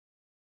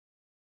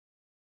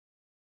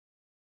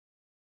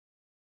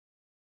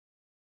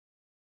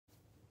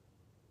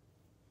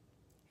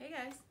Hey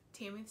guys,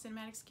 Tammy with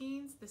Cinematic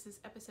Skeins. This is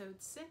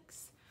episode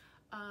 6.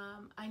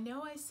 I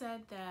know I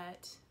said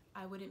that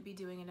I wouldn't be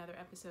doing another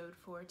episode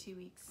for 2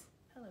 weeks.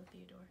 Hello,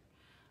 Theodore.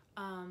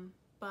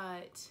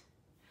 But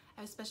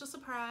I have a special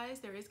surprise.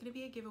 There is going to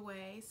be a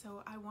giveaway,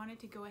 so I wanted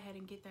to go ahead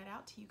and get that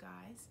out to you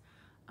guys.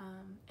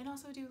 And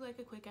also do like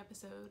a quick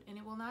episode, and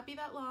it will not be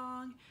that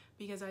long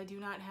because I do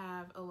not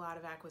have a lot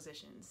of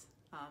acquisitions.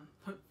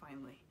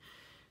 Finally.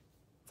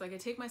 It's like I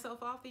take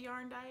myself off the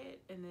yarn diet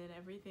and then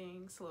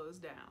everything slows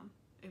down.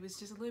 It was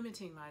just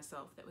limiting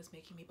myself that was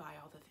making me buy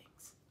all the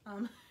things.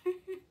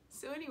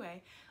 So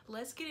anyway,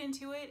 let's get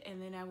into it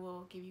and then I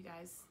will give you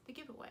guys the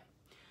giveaway.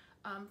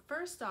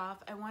 First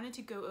off, I wanted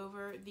to go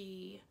over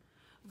the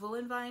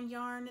Voolenvine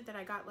yarn that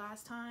I got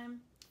last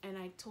time, and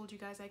I told you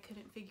guys I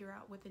couldn't figure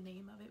out what the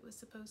name of it was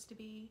supposed to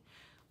be.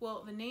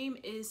 Well, the name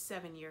is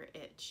 7-Year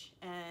Itch,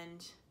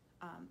 and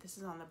this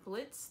is on the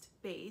blitzed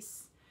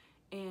base,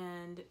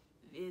 and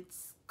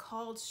it's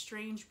called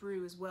Strange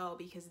Brew as well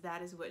because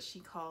that is what she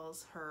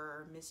calls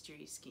her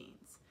mystery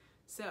skeins.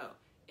 So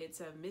it's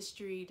a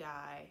mystery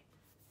dye,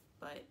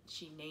 but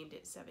she named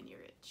it 7-Year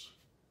Itch.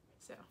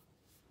 So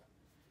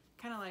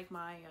kind of like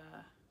my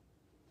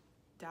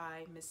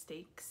dye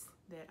mistakes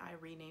that I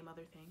rename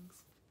other things,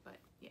 but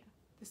yeah,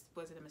 this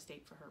wasn't a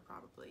mistake for her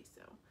probably.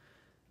 So,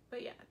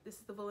 but yeah, this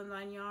is the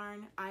Voolenvine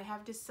yarn. I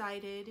have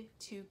decided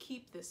to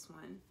keep this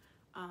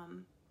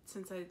one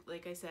since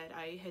like I said,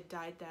 I had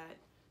dyed that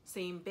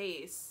same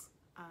base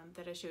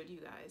that I showed you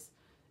guys,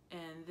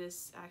 and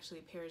this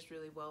actually pairs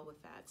really well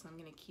with that, so I'm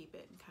gonna keep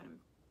it and kind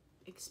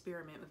of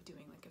experiment with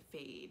doing like a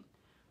fade,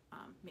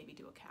 maybe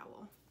do a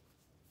cowl.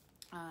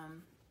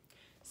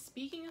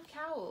 Speaking of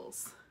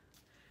cowls,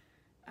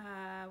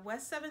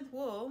 West 7th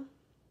Wool,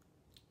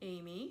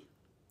 Amy,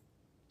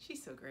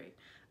 she's so great,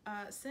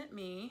 sent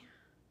me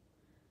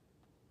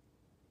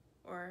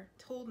or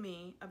told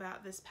me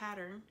about this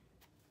pattern,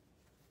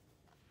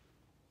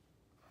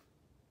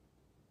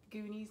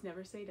 Goonies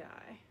Never Say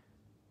Die,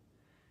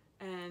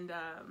 and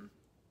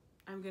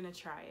I'm gonna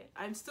try it.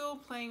 I'm still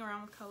playing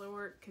around with color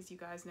work because you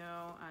guys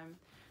know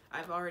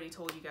I've already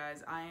told you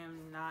guys I am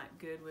not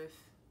good with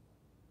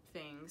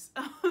things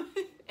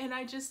and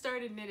I just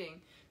started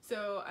knitting,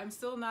 so I'm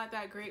still not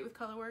that great with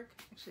color work.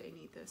 Actually, I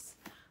need this,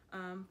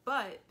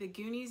 but the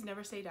Goonies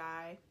Never Say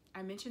Die,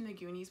 I mentioned the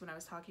Goonies when I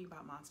was talking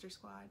about Monster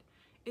Squad.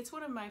 It's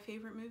one of my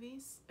favorite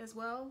movies as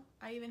well.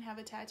 I even have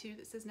a tattoo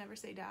that says Never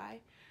Say Die.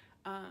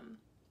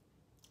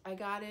 I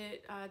got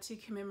it to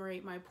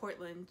commemorate my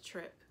Portland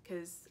trip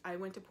because I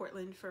went to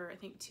Portland for I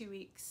think 2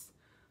 weeks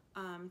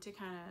to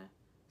kind of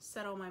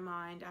settle my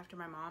mind after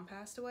my mom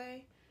passed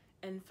away,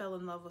 and fell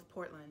in love with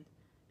Portland.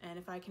 And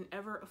if I can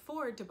ever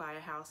afford to buy a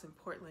house in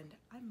Portland,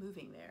 I'm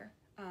moving there.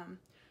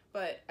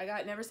 But I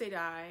got Never Say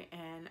Die,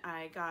 and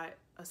I got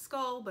a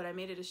skull, but I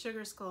made it a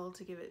sugar skull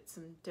to give it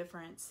some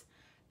difference.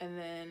 And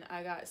then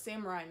I got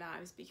samurai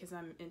knives because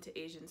I'm into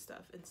Asian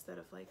stuff instead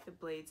of like the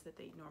blades that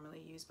they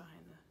normally use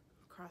behind the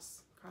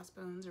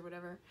crossbones or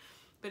whatever.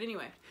 But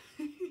anyway,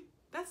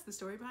 that's the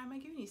story behind my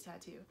Goonies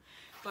tattoo.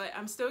 But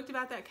I'm stoked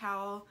about that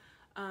cowl.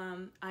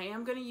 I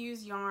am going to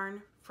use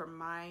yarn from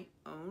my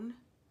own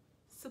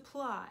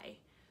supply,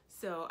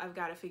 so I've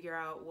got to figure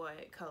out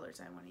what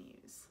colors I want to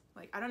use.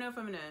 Like, I don't know if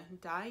I'm going to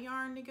dye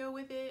yarn to go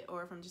with it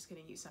or if I'm just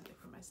going to use something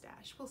from my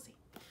stash. We'll see.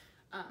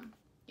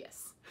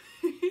 Yes.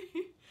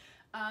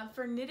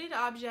 For knitted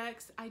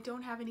objects, I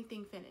don't have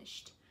anything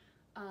finished.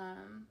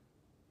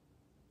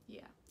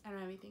 Yeah, I don't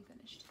have anything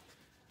finished.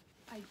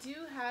 I do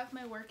have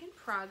my work in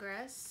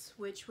progress,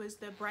 which was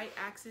the Bright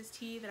Axis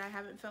tee that I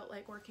haven't felt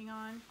like working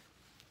on.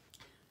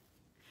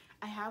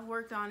 I have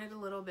worked on it a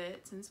little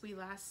bit since we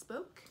last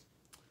spoke.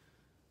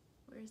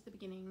 Where's the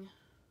beginning?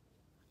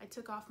 I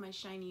took off my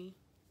shiny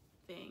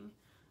thing,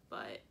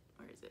 but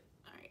where is it?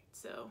 All right,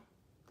 so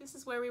this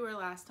is where we were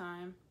last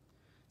time.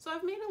 So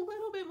I've made a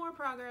little bit more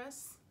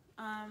progress.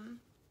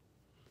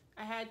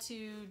 I had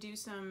to do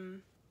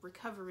some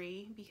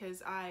recovery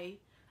because I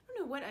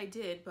don't know what I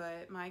did,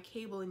 but my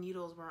cable and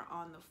needles were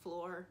on the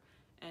floor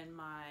and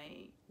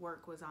my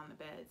work was on the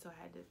bed, so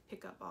I had to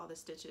pick up all the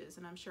stitches,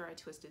 and I'm sure I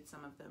twisted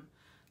some of them,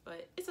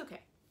 but it's okay.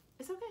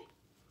 It's okay.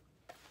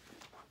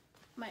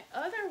 My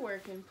other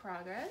work in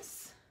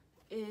progress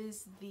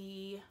is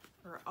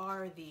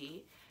are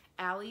the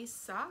Alley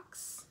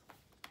socks,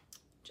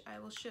 which I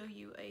will show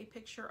you a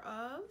picture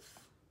of.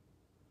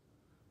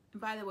 And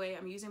by the way,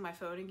 I'm using my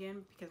phone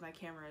again because my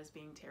camera is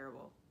being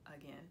terrible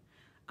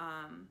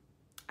again.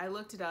 I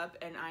looked it up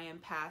and I am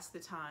past the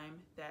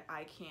time that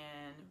I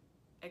can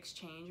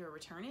exchange or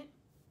return it.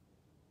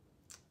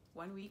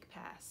 1 week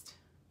passed.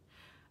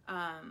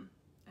 I'm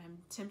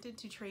tempted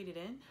to trade it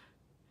in.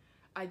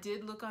 I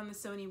did look on the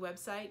Sony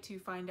website to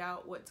find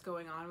out what's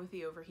going on with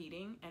the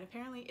overheating, and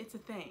apparently it's a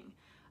thing.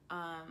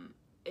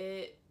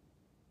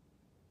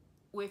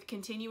 With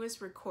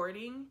continuous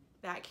recording,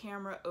 that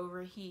camera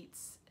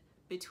overheats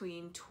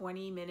between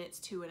 20 minutes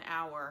to an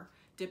hour,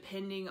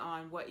 depending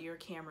on what your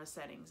camera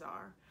settings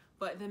are.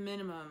 But the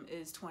minimum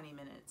is 20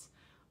 minutes,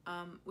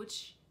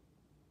 which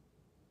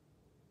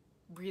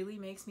really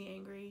makes me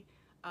angry.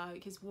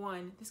 because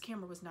one, this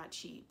camera was not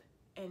cheap,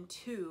 and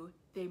two,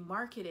 they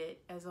market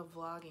it as a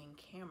vlogging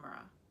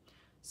camera.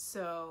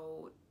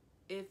 So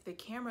if the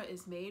camera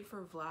is made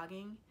for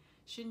vlogging,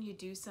 shouldn't you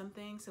do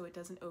something so it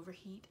doesn't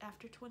overheat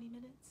after 20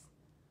 minutes?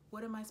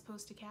 What am I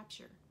supposed to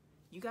capture?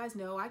 You guys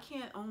know I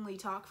can't only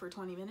talk for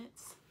 20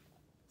 minutes.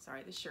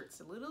 Sorry, this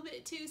shirt's a little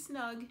bit too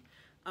snug.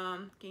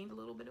 Gained a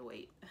little bit of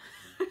weight.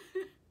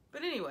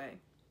 But anyway,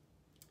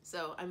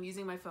 so I'm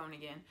using my phone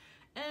again.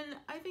 And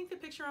I think the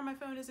picture on my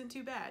phone isn't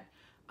too bad.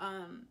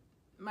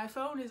 My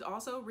phone is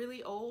also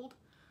really old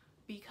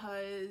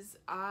because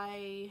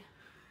I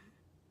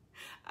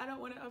don't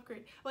want to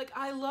upgrade. Like,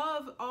 I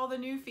love all the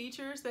new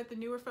features that the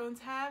newer phones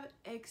have,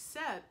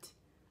 except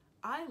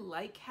I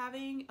like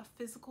having a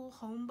physical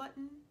home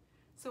button.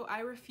 So I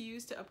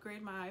refuse to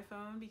upgrade my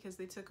iPhone because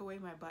they took away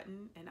my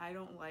button, and I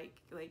don't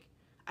like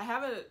I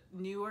have a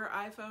newer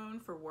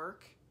iPhone for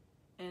work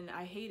and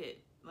I hate it.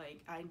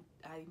 Like, I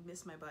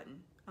miss my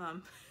button.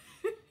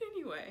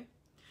 Anyway,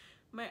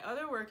 my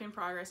other work in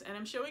progress, and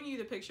I'm showing you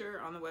the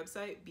picture on the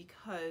website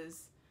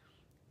because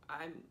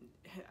I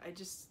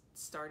just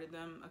started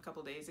them a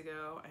couple days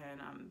ago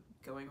and I'm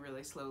going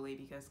really slowly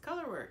because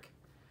color work.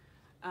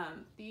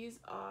 These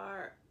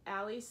are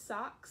Allie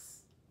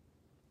socks.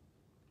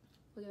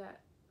 Look at that.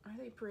 Are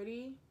they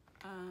pretty?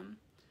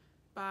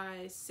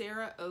 By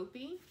Sarah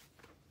Opie.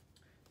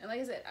 And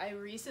like I said, I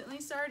recently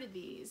started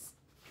these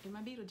in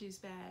my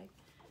Beetlejuice bag.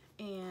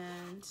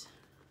 And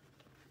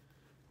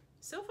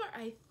so far,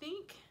 I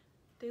think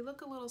they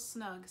look a little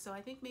snug. So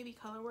I think maybe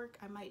color work,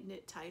 I might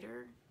knit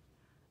tighter.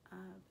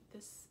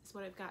 This is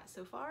what I've got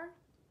so far.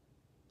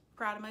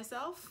 Proud of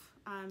myself.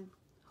 I'm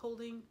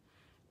holding,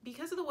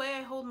 because of the way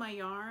I hold my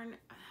yarn,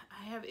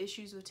 I have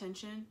issues with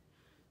tension.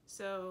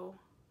 So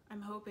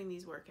I'm hoping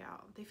these work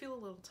out. They feel a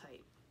little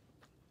tight.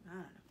 I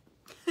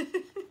don't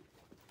know.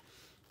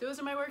 Those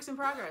are my works in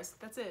progress.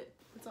 That's it.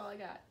 That's all I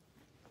got.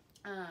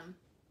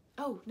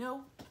 Oh,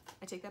 no.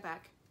 I take that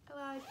back. I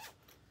lied.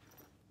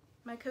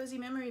 My cozy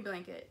memory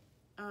blanket.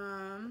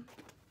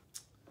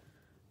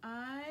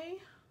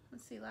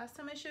 Let's see, last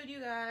time I showed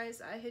you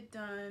guys, I had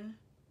done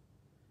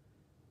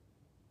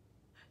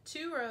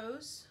 2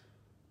 rows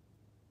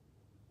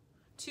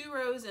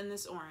in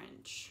this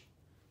orange.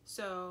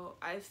 So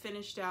I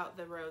finished out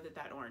the row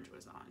that orange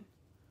was on.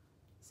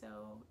 So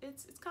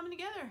it's coming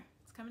together.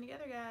 It's coming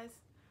together, guys.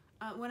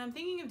 What I'm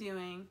thinking of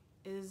doing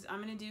is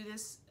I'm gonna do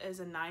this as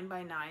a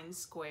 9x9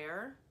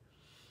 square.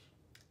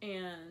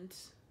 And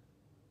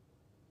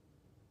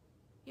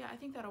yeah, I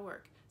think that'll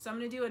work. So I'm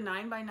gonna do a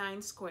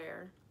 9x9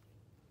 square,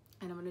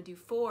 and I'm gonna do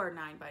 4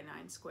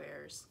 9x9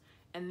 squares.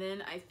 And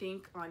then I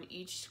think on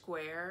each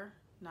square,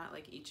 not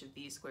like each of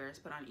these squares,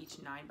 but on each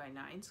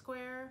 9x9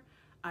 square,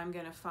 I'm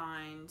gonna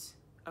find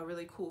a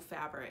really cool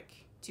fabric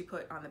to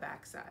put on the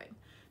back side.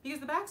 Because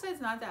the back side's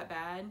not that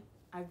bad.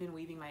 I've been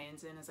weaving my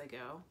ends in as I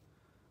go.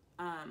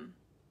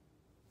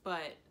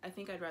 But I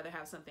think I'd rather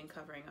have something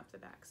covering up the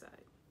back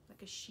side,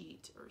 like a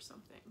sheet or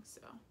something.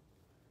 So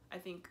I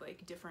think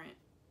like different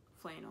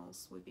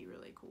flannels would be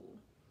really cool.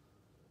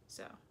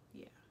 So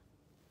yeah.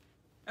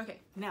 Okay,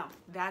 now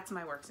that's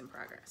my works in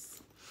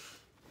progress.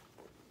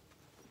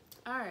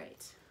 All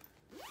right.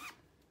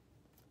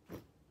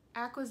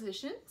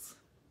 Acquisitions.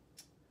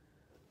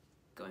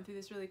 Going through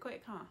this really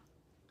quick, huh?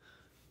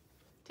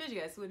 Told you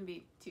guys it wouldn't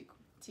be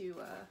too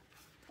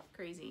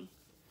crazy.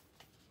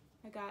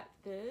 I got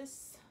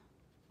this.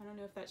 I don't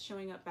know if that's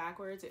showing up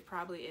backwards. It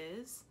probably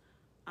is.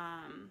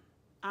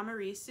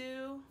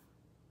 Amirisu,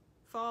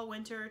 Fall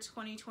Winter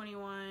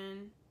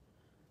 2021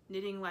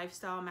 Knitting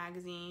Lifestyle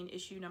Magazine,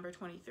 issue number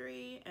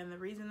 23. And the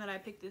reason that I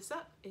picked this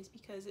up is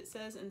because it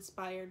says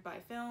inspired by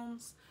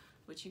films,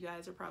 which you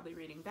guys are probably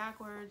reading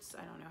backwards.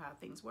 I don't know how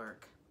things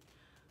work.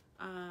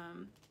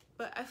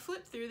 But I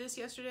flipped through this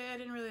yesterday. I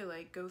didn't really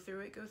like go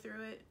through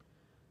it.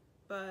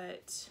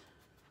 But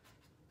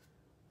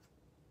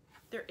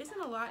there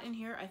isn't a lot in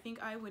here I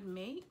think I would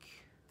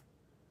make.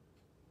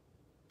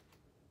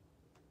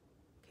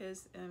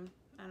 Because, I don't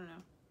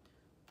know,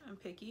 I'm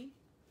picky.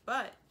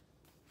 But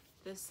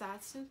the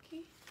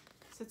Satsuki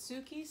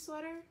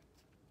sweater,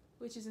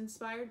 which is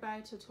inspired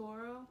by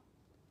Totoro,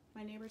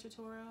 my neighbor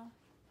Totoro.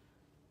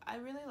 I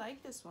really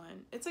like this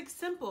one. It's like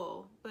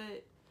simple,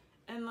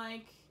 and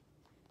like,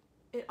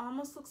 it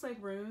almost looks like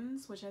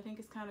runes, which I think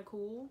is kind of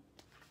cool.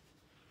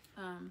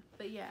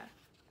 But yeah.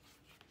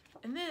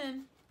 And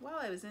then, while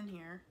I was in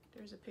here,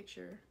 there's a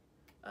picture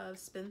of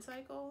Spin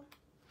Cycle.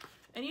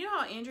 And you know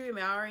how Andrea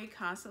Mowry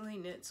constantly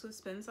knits with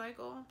Spin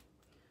Cycle?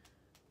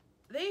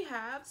 They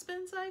have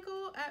Spin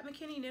Cycle at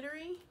McKinney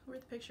Knittery.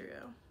 Where'd the picture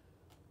go?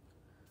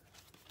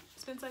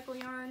 Spin Cycle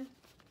yarn.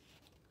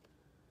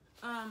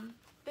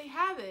 They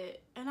have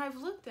it, and I've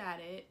looked at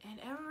it, and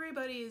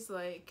everybody is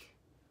like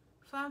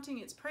flaunting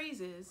its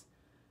praises.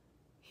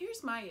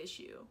 Here's my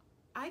issue.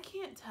 I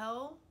can't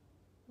tell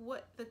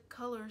what the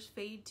colors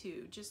fade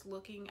to just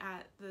looking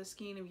at the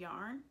skein of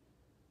yarn.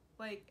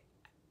 Like,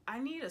 I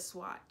need a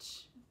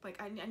swatch.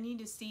 Like, I need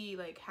to see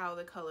like how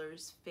the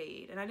colors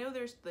fade. And I know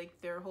there's like,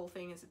 their whole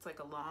thing is it's like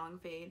a long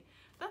fade.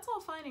 That's all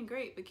fine and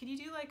great, but can you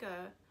do like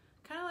a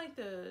kind of like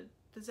the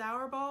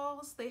Zour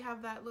balls. They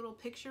have that little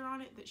picture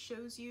on it that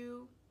shows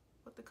you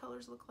what the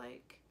colors look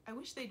like. I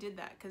wish they did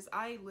that, because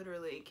I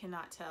literally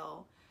cannot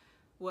tell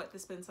what the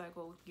Spin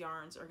Cycle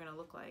yarns are gonna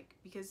look like,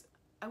 because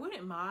I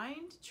wouldn't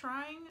mind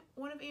trying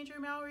one of Andrew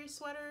Mallory's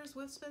sweaters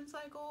with Spin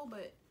Cycle,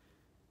 but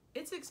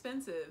it's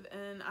expensive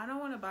and I don't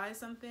want to buy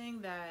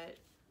something that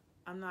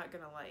I'm not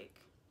gonna like.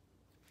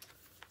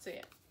 So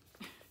yeah,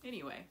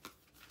 anyway,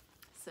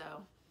 so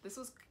this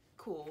was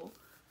cool.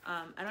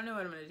 I don't know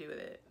what I'm gonna do with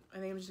it. I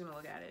think I'm just gonna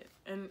look at it,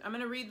 and I'm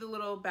gonna read the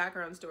little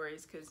background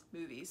stories, because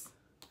movies.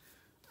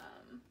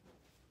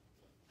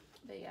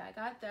 But yeah, I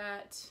got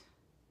that.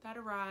 That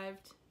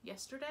arrived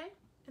yesterday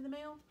in the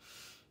mail.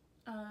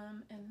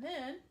 And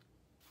then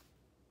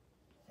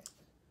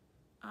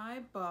I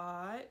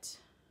bought,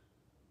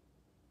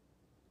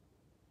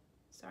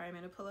 sorry, I'm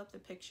gonna pull up the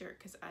picture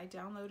because I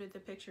downloaded the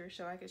picture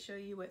so I could show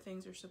you what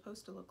things are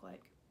supposed to look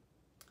like.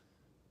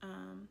 I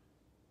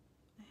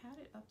had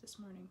it up this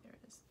morning. There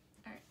it is.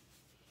 All right.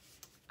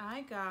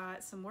 I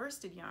got some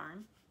worsted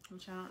yarn,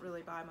 which I don't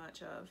really buy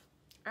much of.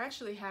 I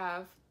actually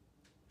have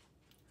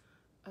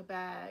a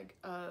bag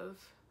of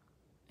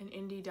an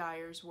Indie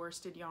Dyer's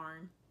worsted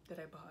yarn that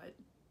I bought.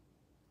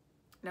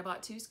 And I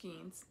bought 2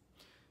 skeins.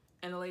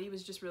 And the lady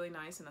was just really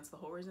nice, and that's the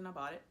whole reason I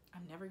bought it.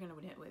 I'm never gonna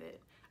knit with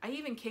it. I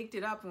even caked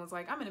it up and was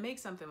like, I'm gonna make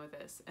something with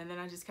this. And then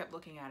I just kept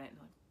looking at it and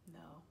like,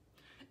 no.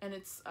 And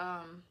it's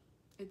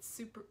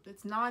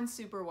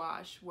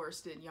non-superwash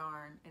worsted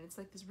yarn, and it's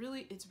like this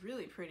it's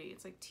really pretty.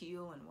 It's like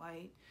teal and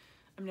white.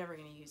 I'm never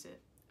gonna use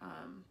it.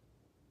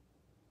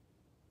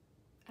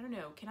 I don't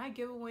know, can I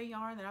give away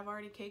yarn that I've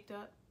already caked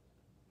up?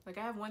 Like,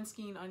 I have 1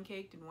 skein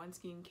uncaked and 1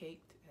 skein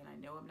caked, and I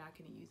know I'm not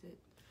gonna use it.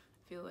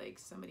 I feel like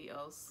somebody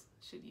else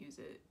should use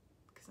it,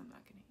 because I'm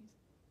not gonna use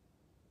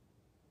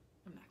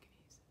it. I'm not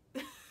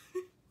gonna use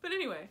it. But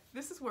anyway,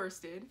 this is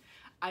worsted.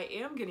 I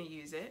am gonna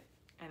use it,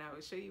 and I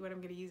will show you what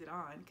I'm gonna use it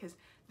on, because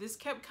this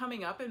kept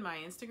coming up in my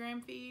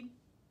Instagram feed.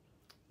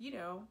 You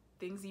know,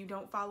 things you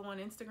don't follow on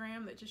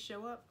Instagram that just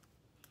show up.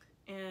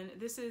 And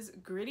this is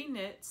Gritty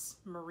Knits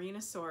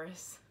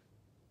Merinosaurus.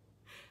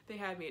 They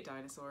had me at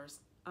dinosaurs.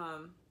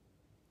 Look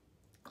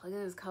at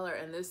this color,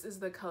 and this is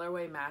the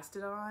colorway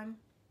Mastodon.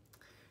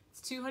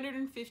 It's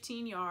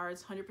 215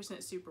 yards, 100%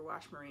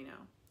 superwash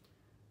merino.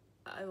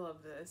 I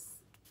love this,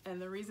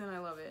 and the reason I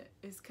love it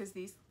is because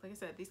these, like I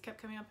said, these kept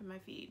coming up in my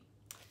feed.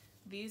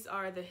 These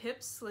are the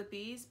Hip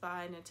Slippies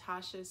by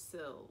Natasha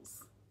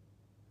Sills.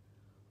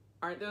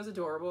 Aren't those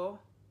adorable?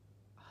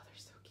 Oh, they're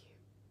so cute.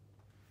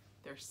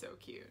 They're so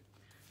cute.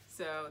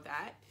 So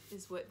that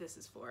is what this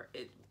is for.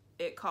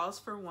 It calls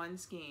for 1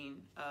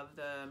 skein of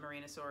the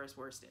Merinosaurus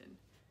worsted,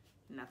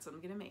 and that's what I'm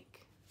gonna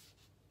make.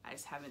 I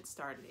just haven't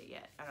started it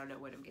yet. I don't know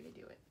what I'm gonna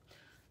do it.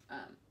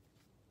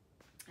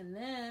 And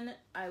then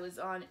I was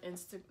on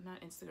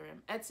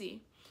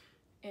Etsy,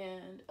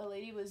 and a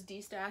lady was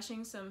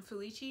destashing some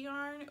Felici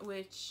yarn,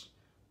 which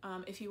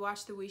if you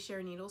watch the We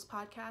Share Needles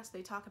podcast,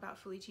 they talk about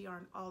Felici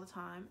yarn all the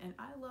time, and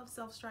I love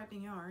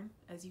self-striping yarn,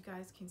 as you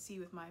guys can see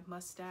with my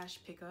mustache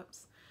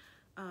pickups.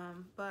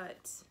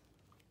 But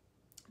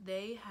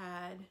they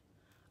had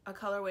a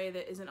colorway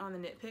that isn't on the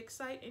KnitPicks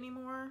site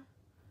anymore.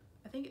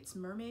 I think it's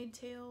Mermaid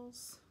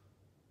Tails.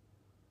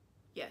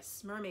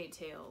 Yes, Mermaid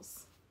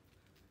Tails.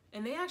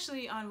 And they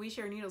actually, on We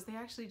Share Needles, they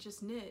actually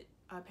just knit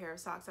a pair of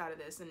socks out of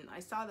this, and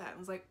I saw that and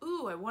was like,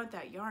 ooh, I want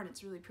that yarn,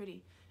 it's really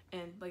pretty.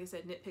 And like I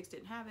said, KnitPicks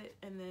didn't have it,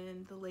 and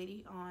then the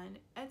lady on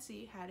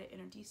Etsy had it in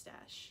her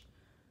destash.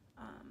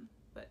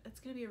 But it's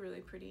gonna be a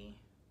really pretty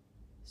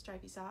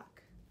stripy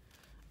sock.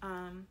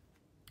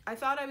 I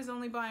thought I was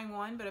only buying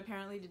 1, but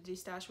apparently the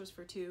destash was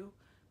for 2,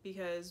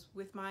 because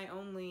with my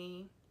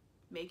only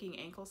making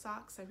ankle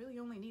socks, I really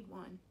only need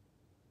 1.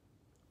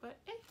 But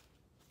hey,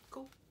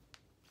 cool.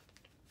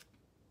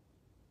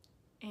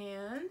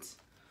 And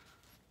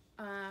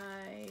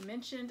I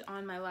mentioned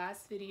on my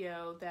last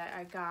video that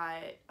I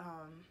got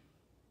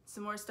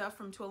some more stuff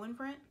from Twill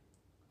Print.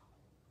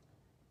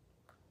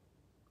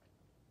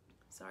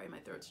 Sorry, my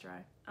throat's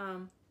dry.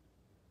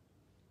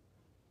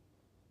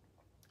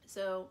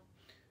 So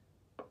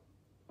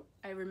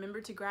I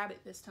remembered to grab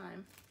it this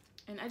time,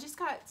 and I just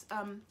got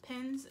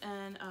pins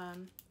and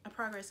a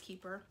progress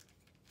keeper,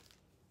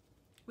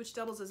 which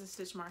doubles as a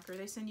stitch marker.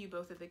 They send you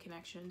both of the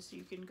connections, so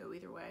you can go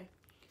either way.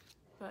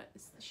 But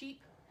it's the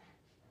sheep,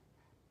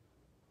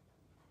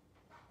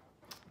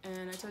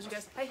 and I told you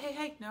guys,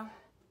 hey, no.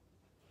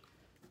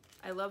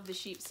 I love the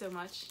sheep so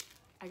much.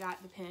 I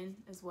got the pin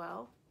as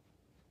well.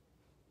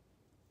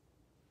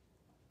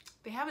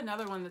 They have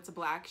another one that's a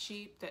black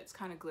sheep that's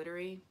kind of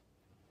glittery.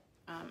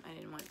 I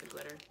didn't want the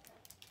glitter.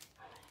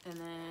 And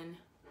then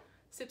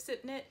Sip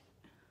Sip Knit.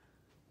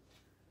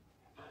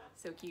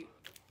 So cute.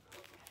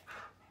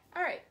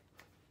 All right.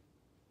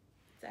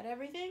 Is that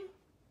everything?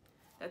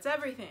 That's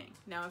everything.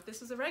 Now, if this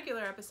was a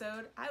regular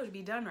episode, I would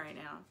be done right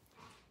now.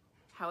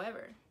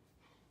 However,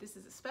 this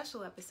is a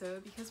special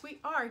episode because we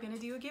are going to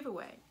do a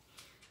giveaway.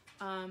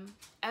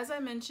 As I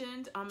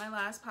mentioned on my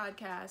last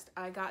podcast,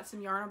 I got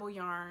some Yarnable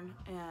yarn,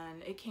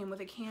 and it came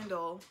with a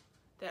candle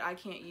that I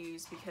can't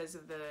use because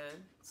of the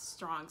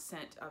strong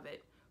scent of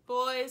it.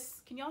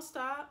 Boys, can y'all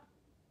stop?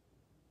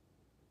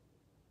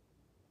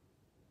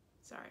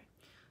 Sorry.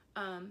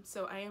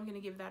 So I am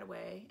gonna give that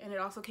away. And it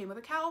also came with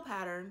a cowl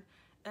pattern.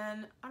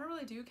 And I don't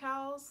really do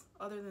cowls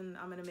other than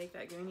I'm gonna make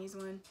that Goonies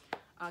one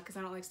because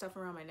I don't like stuff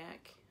around my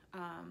neck.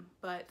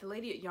 But the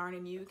lady at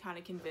Yarn You kind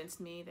of convinced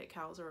me that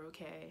cowls are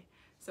okay.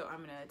 So I'm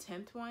gonna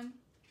attempt one,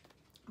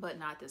 but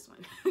not this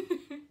one.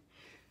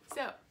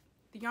 So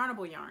the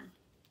Yarnable yarn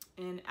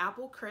in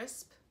Apple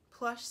Crisp,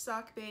 plush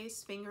sock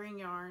base, fingering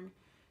yarn,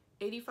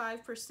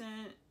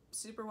 85%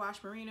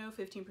 superwash merino,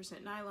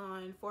 15%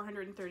 nylon,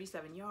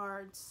 437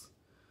 yards.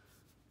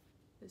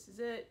 This is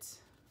it.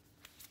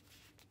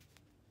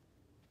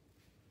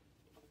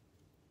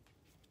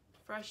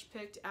 Fresh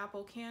picked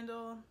apple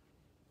candle,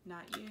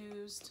 not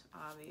used,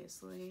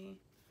 obviously.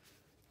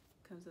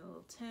 Comes in a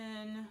little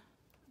tin.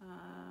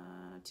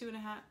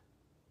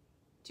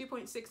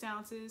 2.6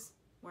 ounces.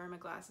 Wearing my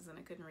glasses and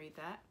I couldn't read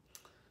that.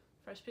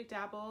 Fresh picked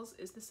apples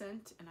is the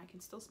scent, and I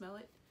can still smell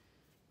it.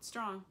 It's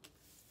strong.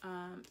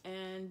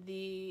 And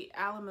the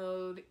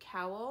Alamode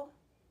Cowl.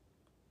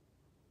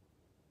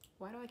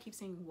 Why do I keep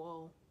saying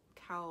wool?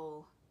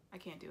 Cowl. I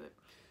can't do it.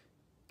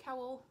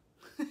 Cowl.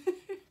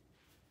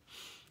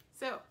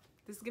 So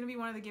this is gonna be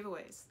one of the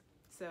giveaways.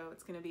 So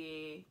it's gonna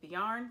be the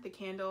yarn, the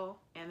candle,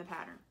 and the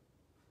pattern.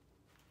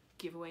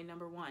 Giveaway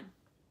number 1.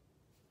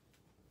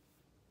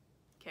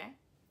 Okay?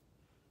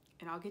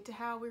 And I'll get to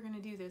how we're gonna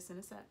do this in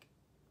a sec.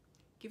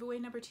 Giveaway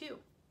number 2.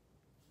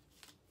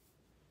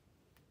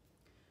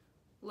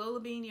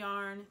 LolaBean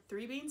Yarn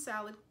 3-bean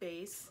salad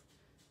base,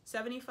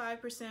 75%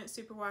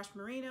 superwash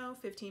merino,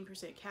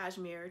 15%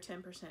 cashmere,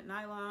 10%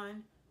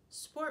 nylon,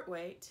 sport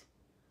weight.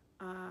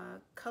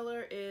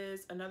 Color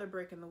is Another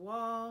Brick in the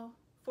Wall,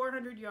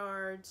 400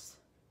 yards,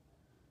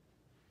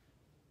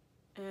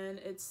 and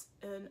it's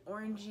an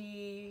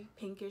orangey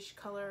pinkish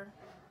color.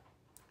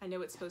 I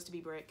know it's supposed to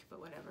be brick, but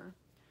whatever.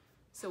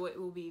 So it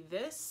will be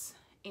this,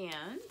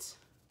 and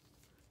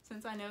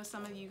since I know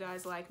some of you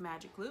guys like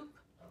magic loop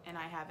and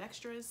I have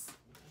extras,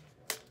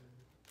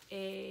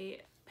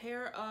 a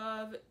pair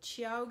of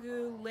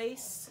ChiaoGoo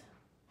lace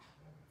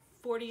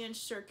 40-inch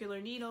circular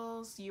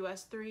needles,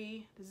 US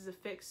 3. This is a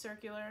fixed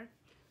circular.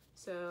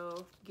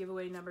 So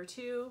giveaway number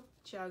 2,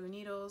 ChiaoGoo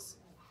needles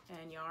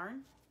and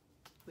yarn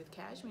with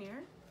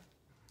cashmere.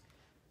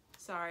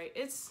 Sorry,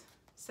 it's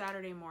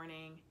Saturday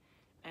morning,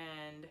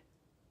 and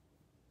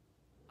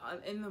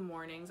in the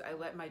mornings I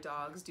let my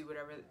dogs do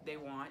whatever they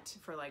want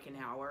for like an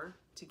hour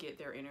to get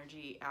their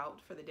energy out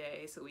for the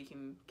day so we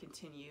can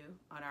continue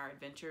on our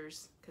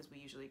adventures, because we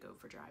usually go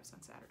for drives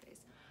on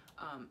Saturdays.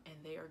 And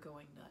they are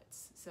going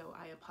nuts. So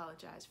I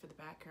apologize for the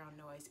background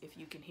noise if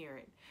you can hear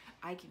it.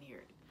 I can hear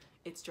it.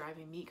 It's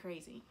driving me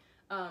crazy.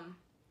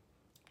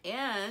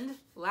 And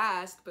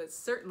last but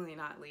certainly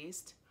not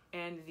least,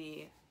 and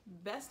the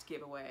best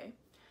giveaway,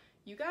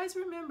 you guys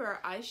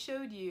remember I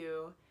showed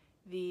you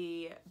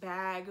the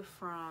bag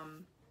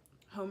from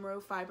Home Row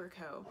Fiber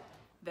Co.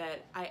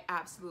 that I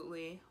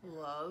absolutely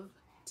love,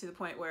 to the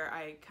point where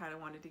I kind of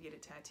wanted to get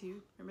it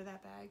tattooed. Remember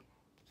that bag?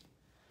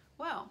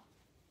 Well,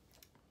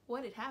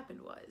 what had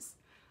happened was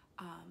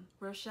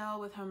Rochelle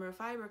with Home Row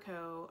Fiber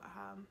Co.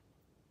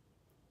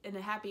 In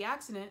a happy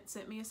accident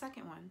sent me a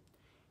second one.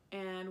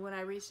 And when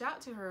I reached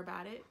out to her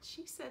about it,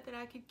 she said that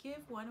I could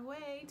give one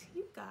away to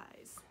you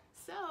guys.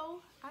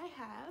 So I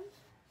have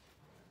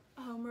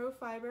a Home Row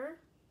Fiber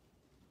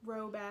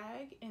row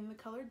bag in the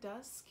color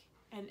Dusk.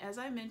 And as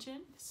I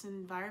mentioned, it's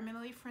an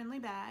environmentally friendly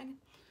bag.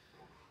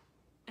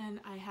 And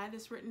I had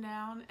this written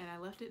down and I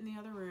left it in the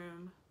other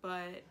room,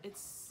 but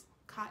it's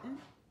cotton.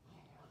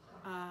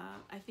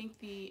 I think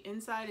the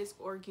inside is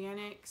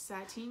organic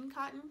sateen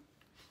cotton,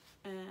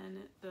 and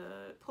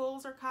the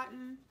pulls are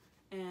cotton,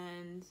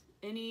 and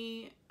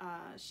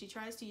she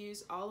tries to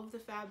use all of the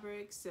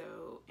fabric,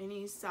 so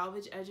any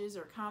salvage edges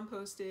are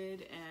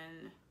composted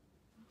and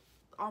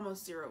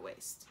almost zero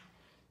waste.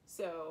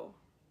 So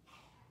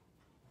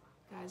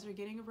guys are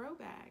getting a row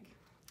bag.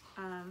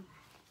 Awesome,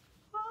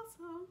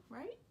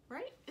 right?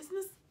 Isn't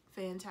this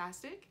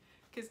fantastic?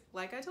 Because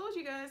like I told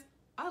you guys,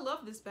 I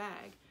love this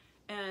bag,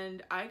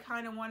 and I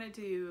kind of wanted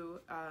to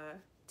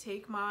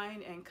take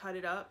mine and cut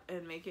it up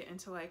and make it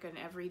into like an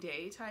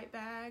everyday type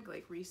bag,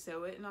 like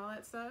resew it and all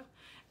that stuff.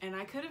 And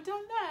I could have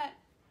done that,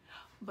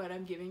 but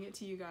I'm giving it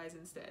to you guys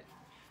instead.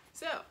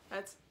 So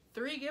that's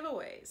 3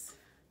 giveaways,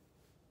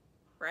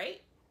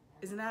 right?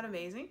 Isn't that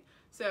amazing?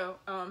 So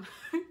I'm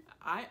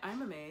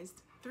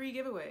amazed. 3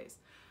 giveaways.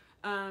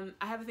 I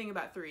have a thing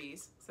about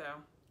 3s, so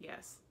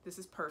yes, this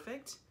is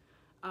perfect.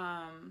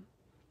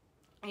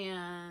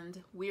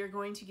 And we are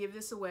going to give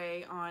this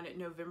away on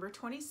November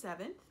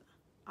 27th.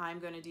 I'm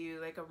going to do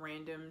like a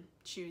random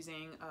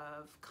choosing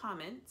of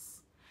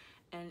comments.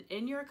 And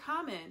in your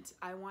comment,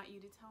 I want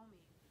you to tell me.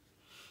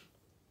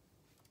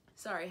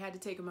 Sorry, I had to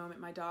take a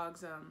moment. My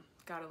dogs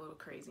got a little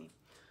crazy.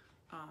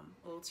 A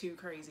little too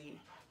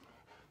crazy.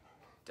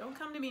 Don't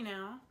come to me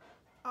now.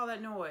 All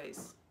that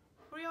noise.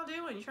 What are y'all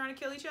doing? You trying to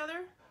kill each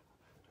other?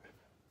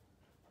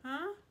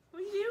 Huh? What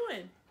are you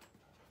doing?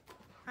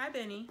 Hi,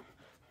 Benny.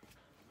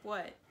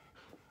 What?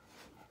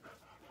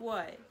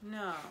 What?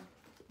 No.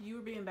 You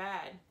were being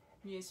bad.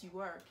 Yes, you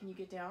were. Can you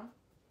get down?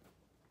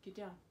 Get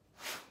down.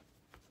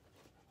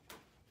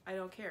 I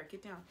don't care.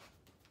 Get down.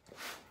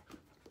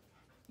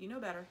 You know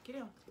better. Get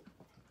down.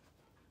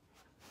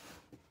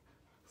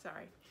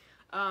 Sorry.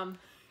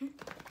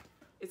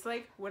 It's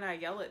like when I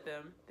yell at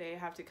them, they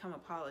have to come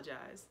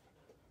apologize.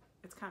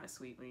 It's kind of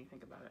sweet when you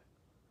think about it.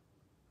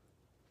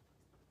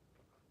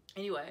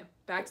 Anyway,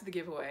 back to the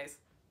giveaways.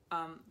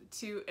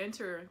 To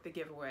enter the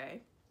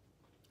giveaway,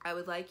 I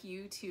would like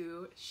you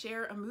to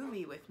share a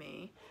movie with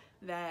me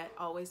that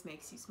always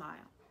makes you smile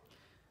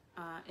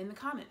in the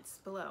comments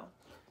below.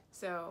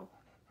 So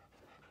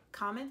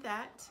comment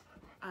that,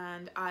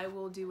 and I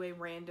will do a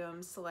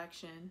random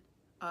selection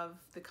of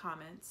the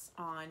comments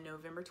on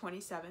November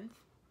 27th,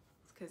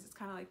 because it's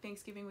kind of like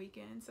Thanksgiving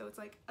weekend, so it's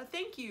like a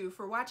thank you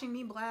for watching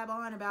me blab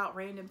on about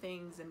random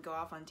things and go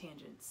off on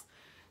tangents.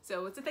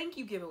 So it's a thank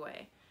you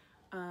giveaway.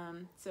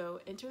 So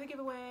enter the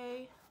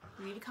giveaway,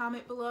 leave a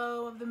comment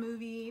below of the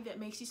movie that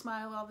makes you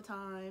smile all the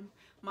time.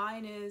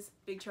 Mine is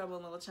Big Trouble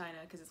in Little China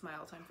because it's my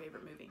all-time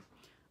favorite movie.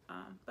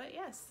 But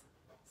yes,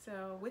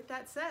 so with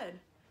that said,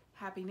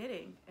 happy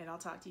knitting, and I'll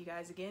talk to you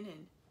guys again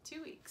in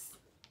 2 weeks.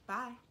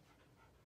 Bye.